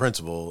to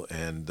principal,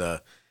 and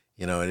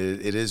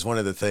it is one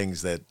of the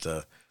things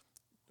that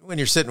when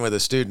you're sitting with a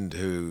student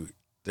who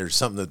there's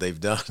something that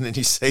they've done, and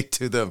you say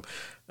to them,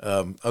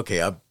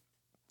 "Okay,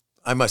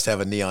 I must have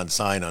a neon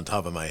sign on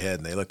top of my head,"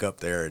 and they look up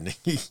there, and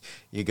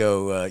you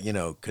go,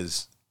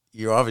 because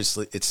you're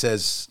obviously, it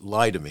says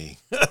 "lie to me,"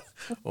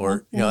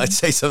 or I'd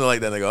say something like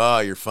that, and they go,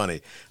 "Oh, you're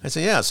funny." I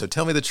say, "Yeah, so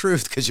tell me the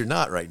truth, because you're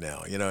not right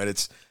now," and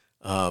it's,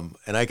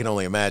 and I can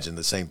only imagine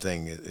the same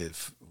thing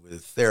if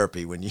with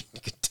therapy when you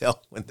can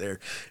tell when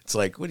it's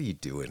like, "What are you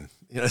doing?"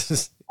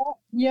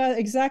 Yeah,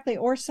 exactly.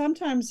 Or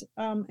sometimes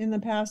in the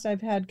past,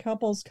 I've had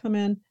couples come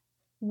in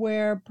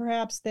where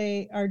perhaps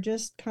they are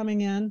just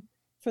coming in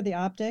for the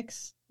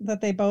optics,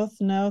 that they both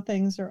know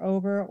things are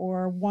over,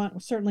 or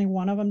certainly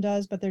one of them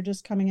does, but they're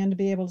just coming in to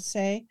be able to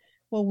say,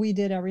 well, we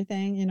did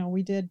everything,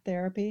 we did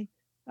therapy.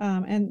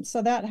 And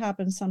so that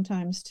happens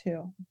sometimes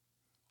too.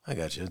 I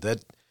got you.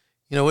 That,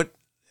 what,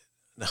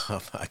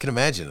 I can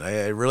imagine.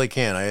 I really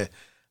can.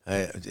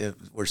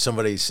 Where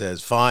somebody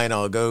says, fine,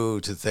 I'll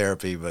go to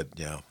therapy, but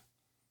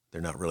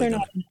they're not really.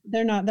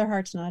 They're not. Their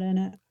heart's not in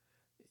it.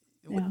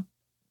 Yeah.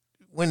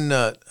 When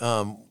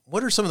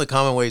what are some of the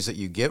common ways that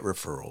you get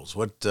referrals?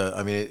 What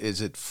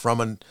is it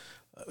from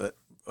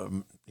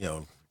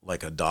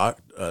like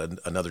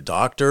another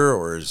doctor,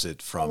 or is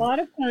it from? A lot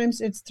of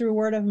times it's through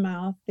word of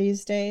mouth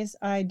these days.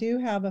 I do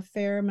have a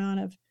fair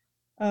amount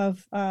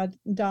of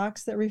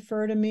docs that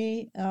refer to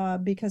me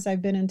because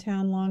I've been in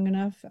town long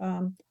enough.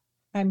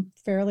 I'm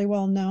fairly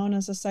well known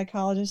as a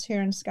psychologist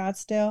here in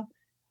Scottsdale.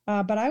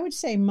 But I would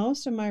say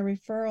most of my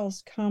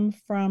referrals come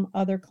from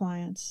other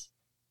clients.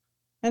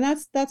 And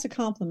that's a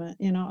compliment,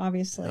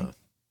 obviously.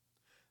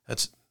 Yeah,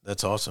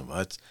 that's awesome.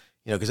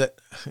 Because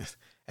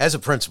as a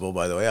principal,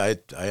 by the way,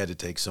 I had to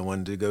take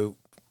someone to go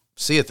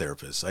see a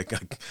therapist. I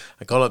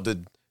called up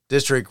the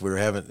district.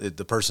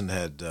 The person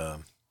had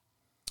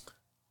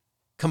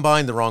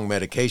combined the wrong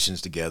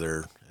medications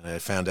together, and I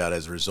found out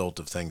as a result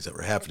of things that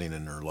were happening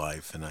in her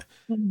life.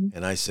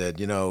 And I said,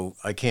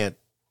 I can't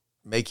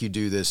make you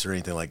do this or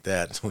anything like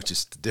that, which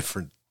is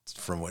different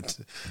from what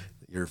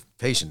your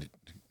patient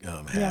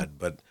had. Yeah.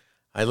 But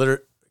I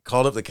literally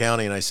called up the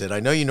county and I said, I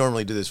know you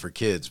normally do this for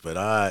kids, but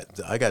I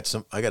got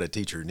a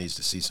teacher who needs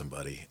to see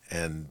somebody,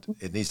 and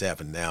it needs to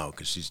happen now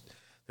because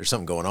there's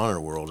something going on in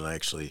her world. And I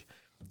actually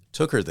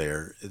took her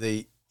there.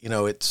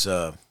 It's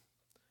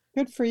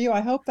Good for you.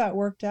 I hope that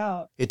worked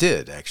out. it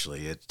did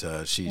actually.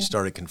 She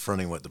started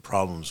confronting what the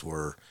problems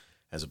were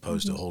as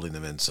opposed to Mhm. holding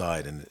them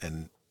inside,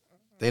 and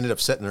they ended up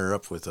setting her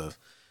up with a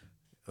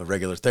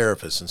regular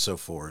therapist and so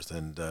forth.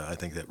 And I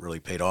think that really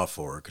paid off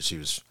for her because she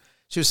was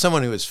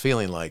someone who was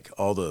feeling like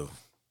all the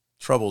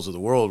troubles of the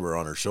world were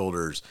on her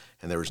shoulders,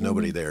 and there was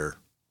nobody there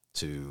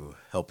to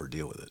help her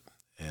deal with it.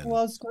 And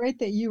Well, it's great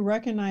that you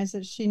recognized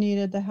that she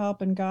needed the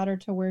help and got her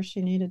to where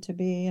she needed to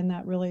be, and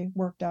that really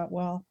worked out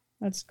well.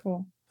 That's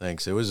cool.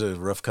 thanks. It was a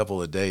rough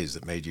couple of days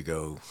that made you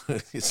go,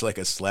 it's like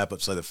a slap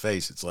upside the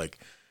face. It's like,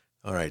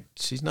 all right,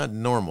 she's not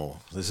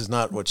normal. This is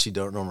not what she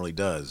normally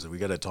does. We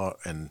got to talk.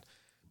 And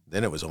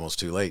then it was almost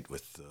too late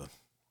with the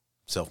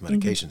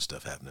self-medication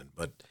stuff happening.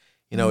 But,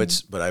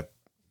 but I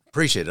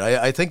appreciate it.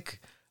 I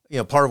think,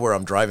 part of where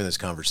I'm driving this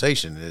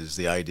conversation is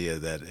the idea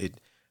that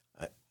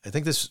I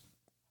think this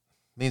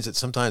means that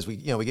sometimes we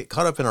get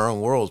caught up in our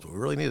own worlds, but we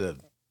really need to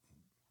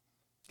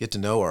get to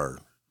know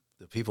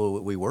the people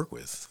that we work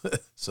with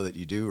so that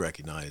you do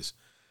recognize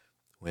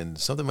when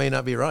something may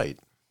not be right.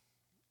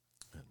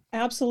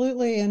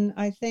 Absolutely. And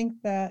I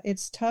think that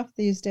it's tough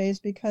these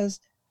days because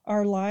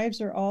our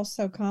lives are all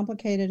so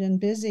complicated and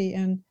busy.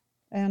 And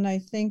I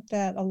think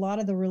that a lot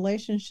of the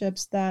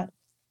relationships that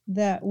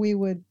we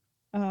would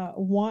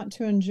want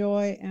to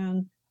enjoy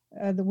and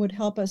that would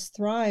help us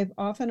thrive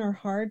often are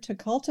hard to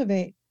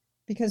cultivate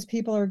because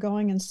people are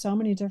going in so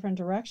many different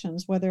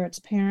directions, whether it's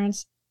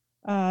parents,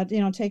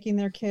 taking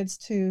their kids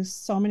to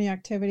so many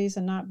activities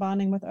and not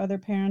bonding with other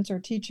parents, or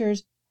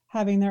teachers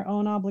having their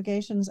own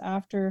obligations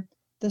after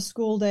the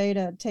school day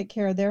to take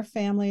care of their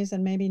families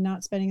and maybe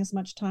not spending as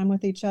much time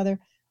with each other.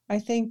 I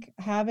think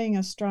having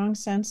a strong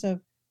sense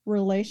of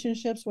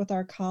relationships with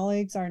our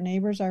colleagues, our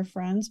neighbors, our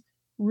friends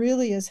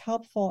really is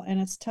helpful. And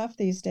it's tough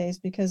these days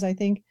because I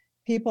think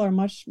people are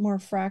much more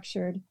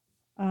fractured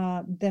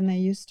than they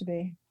used to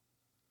be.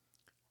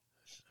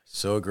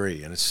 So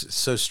agree. And it's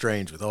so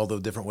strange with all the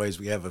different ways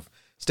we have of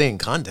staying in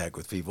contact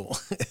with people.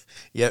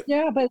 Yep.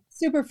 Yeah, but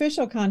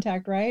superficial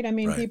contact, right? I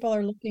mean, Right. people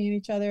are looking at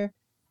each other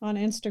on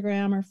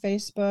Instagram or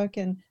Facebook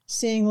and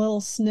seeing little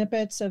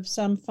snippets of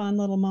some fun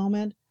little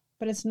moment,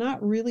 but it's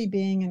not really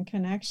being in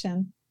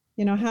connection.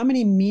 How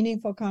many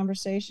meaningful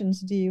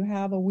conversations do you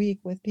have a week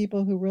with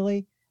people who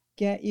really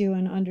get you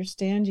and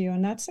understand you?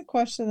 And that's a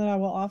question that I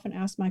will often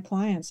ask my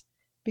clients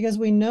because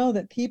we know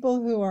that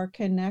people who are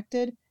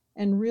connected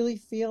and really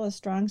feel a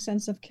strong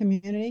sense of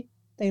community,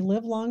 they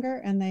live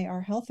longer and they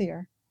are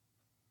healthier.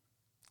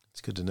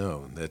 It's good to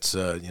know. That's,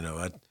 I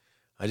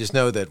just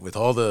know that with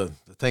all the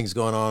things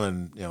going on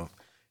and,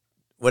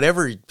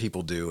 whatever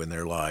people do in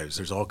their lives,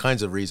 there's all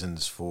kinds of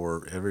reasons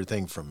for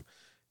everything from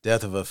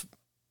death of a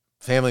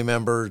family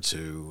member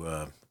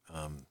to,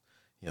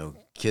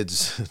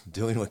 kids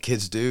doing what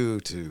kids do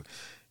to,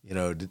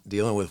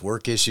 dealing with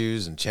work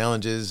issues and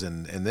challenges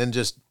and then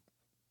just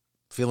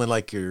feeling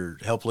like you're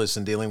helpless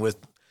and dealing with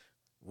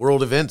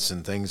world events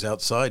and things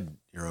outside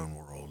your own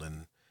world.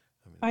 And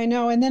I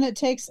know. And then it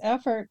takes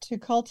effort to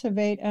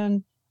cultivate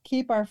and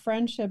keep our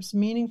friendships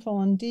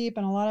meaningful and deep.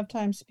 And a lot of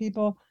times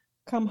people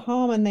come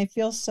home and they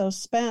feel so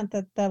spent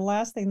that the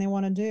last thing they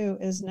want to do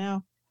is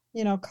now,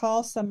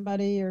 call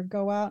somebody or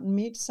go out and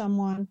meet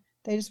someone.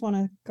 They just want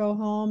to go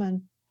home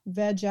and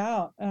veg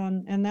out.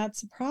 And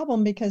that's a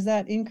problem because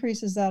that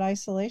increases that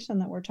isolation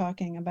that we're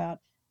talking about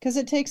because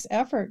it takes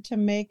effort to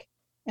make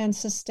and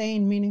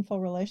sustain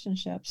meaningful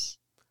relationships.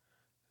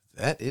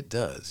 that it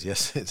does.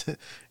 Yes,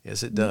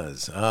 yes, it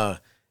does.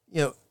 Angela,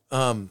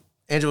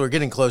 we're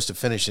getting close to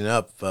finishing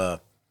up.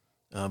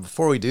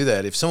 Before we do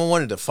that, if someone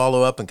wanted to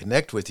follow up and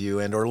connect with you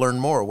and or learn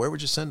more, where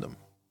would you send them?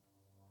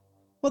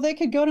 Well, they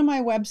could go to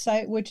my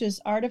website, which is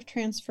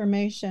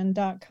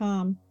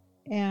artoftransformation.com,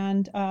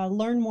 and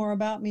learn more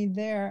about me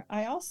there.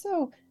 I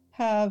also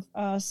have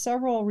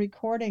several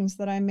recordings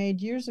that I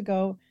made years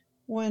ago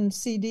when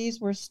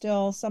CDs were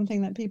still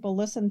something that people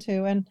listened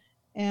to.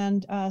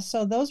 And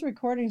so those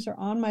recordings are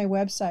on my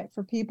website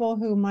for people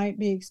who might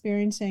be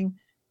experiencing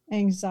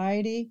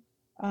anxiety.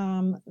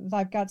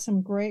 I've got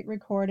some great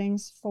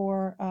recordings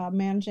for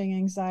managing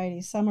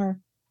anxiety. Some are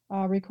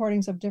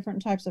recordings of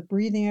different types of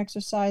breathing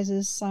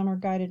exercises. Some are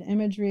guided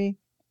imagery.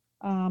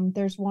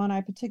 There's one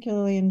I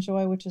particularly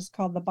enjoy, which is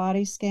called the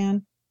body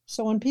scan.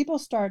 So when people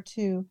start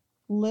to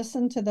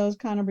listen to those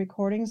kind of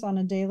recordings on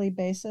a daily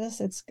basis,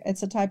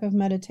 it's a type of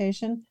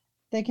meditation.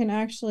 They can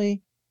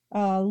actually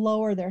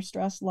lower their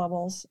stress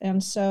levels.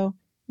 And so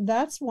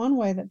that's one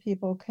way that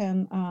people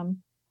can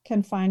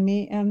find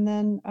me. And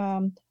then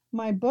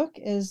my book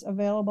is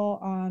available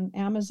on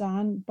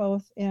Amazon,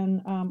 both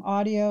in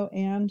audio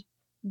and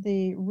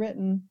the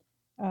written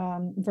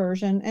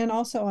version, and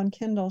also on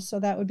Kindle. So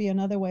that would be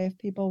another way if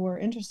people were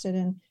interested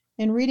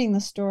in reading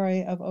the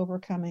story of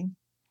overcoming.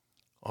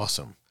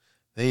 Awesome.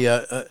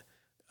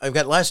 I've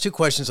got last two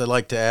questions I'd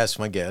like to ask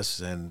my guests,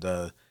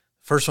 and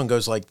first one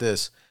goes like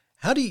this.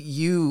 How do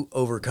you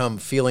overcome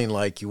feeling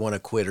like you want to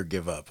quit or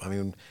give up? I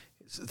mean,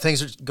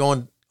 things are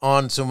going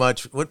on so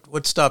much.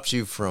 What stops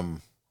you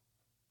from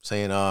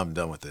saying, "Oh, I'm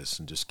done with this,"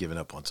 and just giving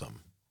up on something?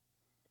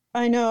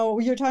 I know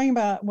you're talking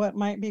about what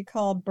might be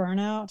called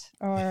burnout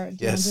or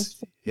Yes. just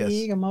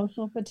fatigue, Yes.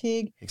 emotional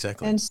fatigue.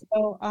 Exactly. And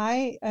so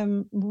I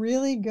am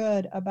really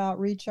good about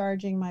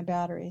recharging my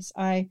batteries.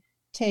 I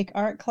take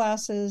art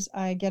classes.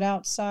 I get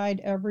outside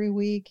every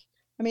week.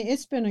 I mean,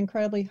 it's been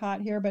incredibly hot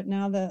here, but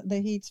now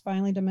the heat's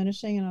finally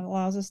diminishing and it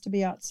allows us to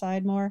be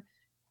outside more.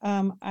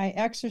 I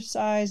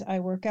exercise, I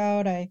work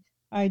out,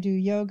 I do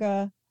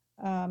yoga.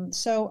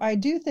 So I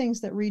do things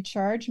that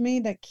recharge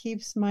me, that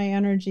keeps my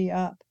energy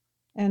up.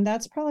 And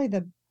that's probably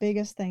the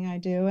biggest thing I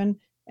do.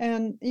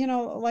 And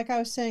like I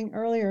was saying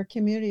earlier,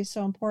 community is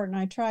so important.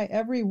 I try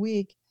every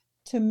week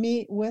to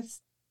meet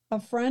with a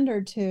friend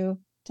or two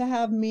to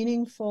have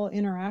meaningful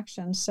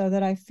interactions so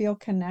that I feel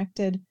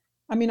connected.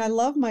 I mean, I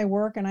love my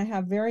work and I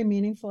have very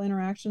meaningful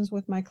interactions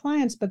with my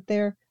clients, but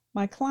they're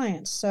my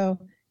clients. So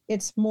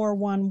it's more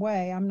one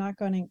way. I'm not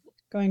going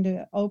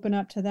to open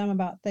up to them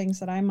about things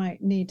that I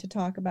might need to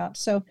talk about.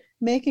 So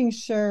making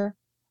sure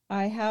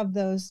I have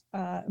those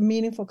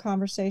meaningful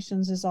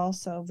conversations is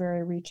also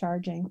very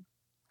recharging.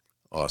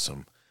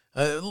 Awesome.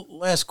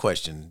 Last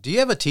question. Do you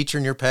have a teacher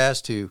in your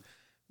past who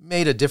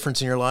made a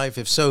difference in your life?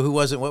 If so, who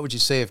was it? What would you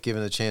say if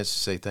given the chance to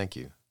say thank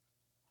you?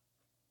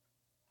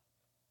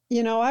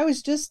 I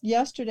was just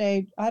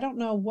yesterday, I don't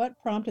know what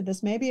prompted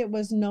this. Maybe it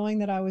was knowing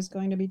that I was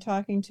going to be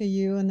talking to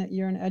you and that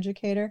you're an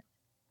educator.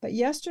 But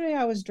yesterday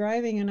I was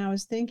driving and I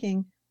was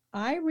thinking,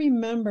 I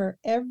remember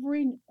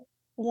every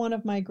one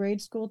of my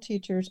grade school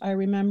teachers. I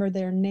remember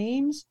their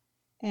names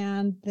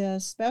and the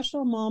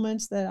special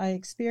moments that I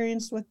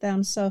experienced with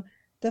them. So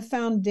the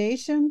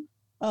foundation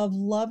of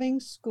loving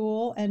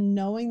school and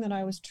knowing that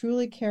I was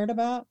truly cared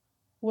about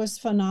was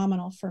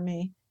phenomenal for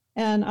me.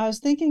 And I was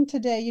thinking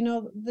today,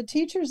 the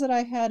teachers that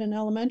I had in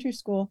elementary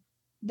school,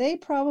 they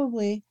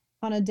probably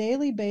on a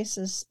daily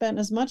basis spent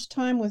as much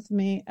time with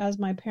me as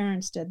my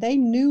parents did. They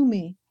knew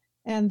me.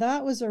 And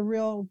that was a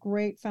real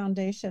great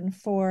foundation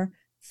for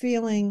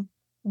feeling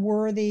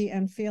worthy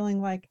and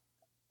feeling like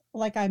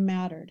I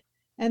mattered.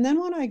 And then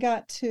when I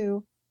got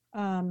to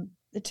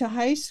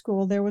high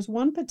school, there was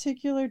one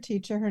particular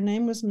teacher. Her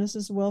name was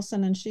Mrs.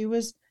 Wilson, and she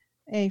was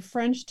a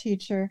French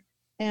teacher.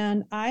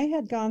 And I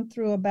had gone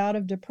through a bout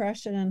of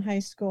depression in high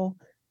school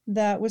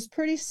that was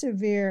pretty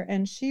severe,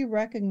 and she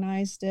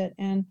recognized it,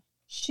 and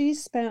she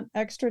spent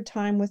extra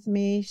time with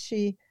me.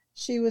 She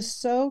was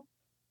so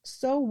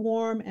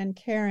warm and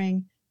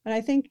caring, and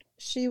I think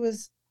she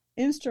was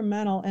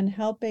instrumental in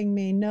helping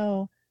me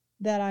know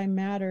that I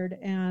mattered,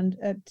 and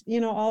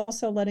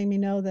also letting me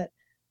know that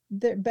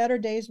the better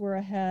days were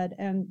ahead.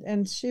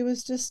 And she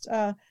was just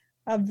a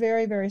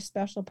very, very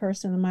special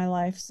person in my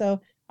life.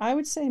 So I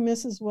would say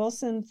Mrs.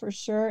 Wilson for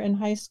sure in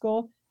high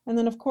school. And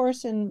then, of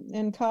course,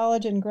 in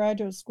college and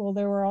graduate school,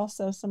 there were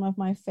also some of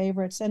my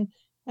favorites. And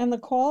the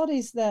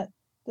qualities that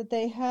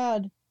they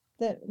had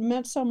that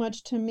meant so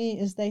much to me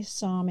is they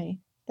saw me.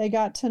 They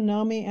got to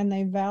know me and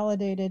they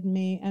validated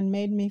me and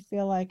made me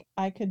feel like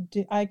I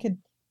could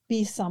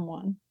be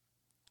someone.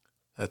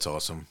 That's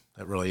awesome.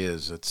 That really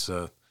is. It's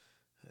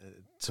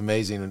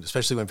amazing, and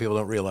especially when people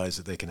don't realize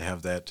that they can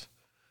have that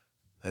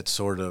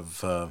sort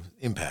of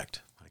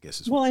impact, I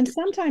guess. Well, and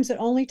sometimes it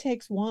only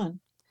takes one.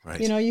 Right.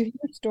 You hear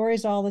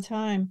stories all the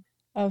time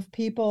of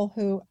people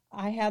who,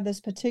 I had this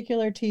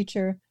particular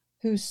teacher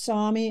who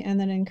saw me and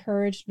then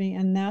encouraged me,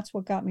 and that's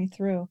what got me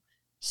through.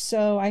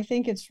 So I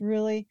think it's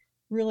really,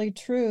 really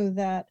true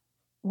that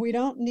we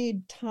don't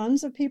need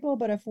tons of people,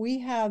 but if we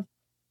have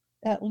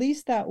at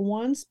least that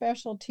one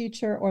special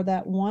teacher, or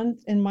that one,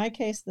 in my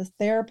case, the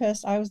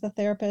therapist, I was the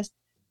therapist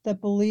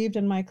that believed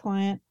in my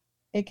client,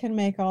 it can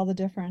make all the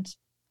difference.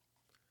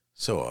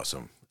 So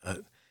awesome.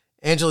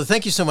 Angela,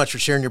 thank you so much for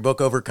sharing your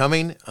book,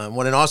 Overcoming.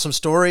 What an awesome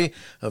story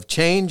of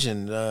change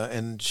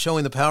and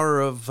showing the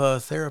power of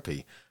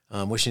therapy.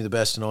 Wishing you the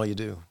best in all you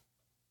do.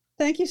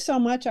 Thank you so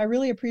much. I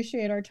really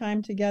appreciate our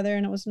time together,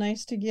 and it was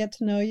nice to get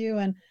to know you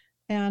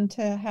and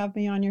to have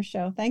me on your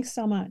show. Thanks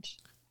so much.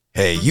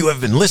 Hey, you have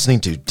been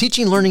listening to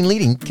Teaching, Learning,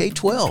 Leading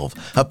K-12,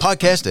 a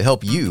podcast to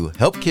help you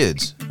help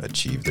kids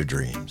achieve their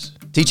dreams.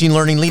 Teaching,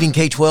 Learning, Leading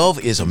K-12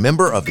 is a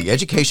member of the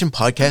Education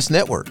Podcast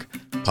Network.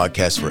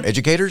 Podcasts for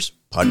educators,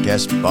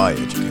 podcasts by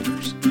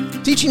educators.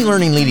 Teaching,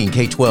 Learning, Leading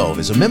K-12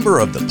 is a member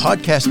of the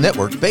podcast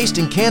network based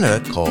in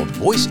Canada called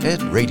Voice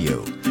Ed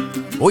Radio.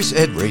 Voice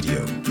Ed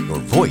Radio, your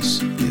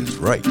voice is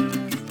right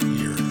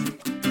here.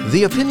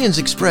 The opinions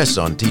expressed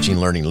on Teaching,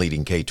 Learning,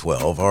 Leading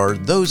K-12 are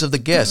those of the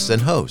guests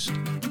and host.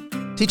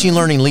 Teaching,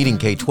 Learning, Leading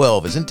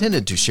K-12 is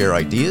intended to share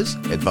ideas,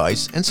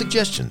 advice, and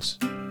suggestions.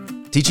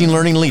 Teaching,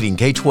 Learning, Leading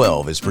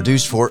K-12 is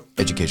produced for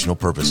educational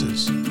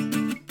purposes.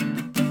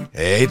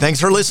 Hey, thanks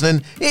for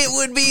listening. It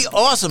would be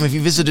awesome if you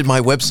visited my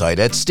website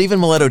at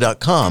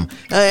stephenmiletto.com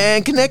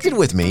and connected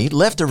with me,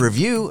 left a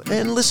review,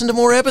 and listened to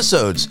more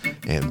episodes.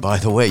 And by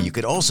the way, you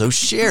could also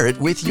share it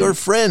with your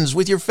friends,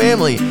 with your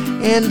family,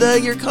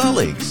 and your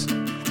colleagues.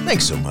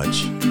 Thanks so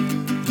much.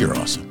 You're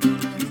awesome.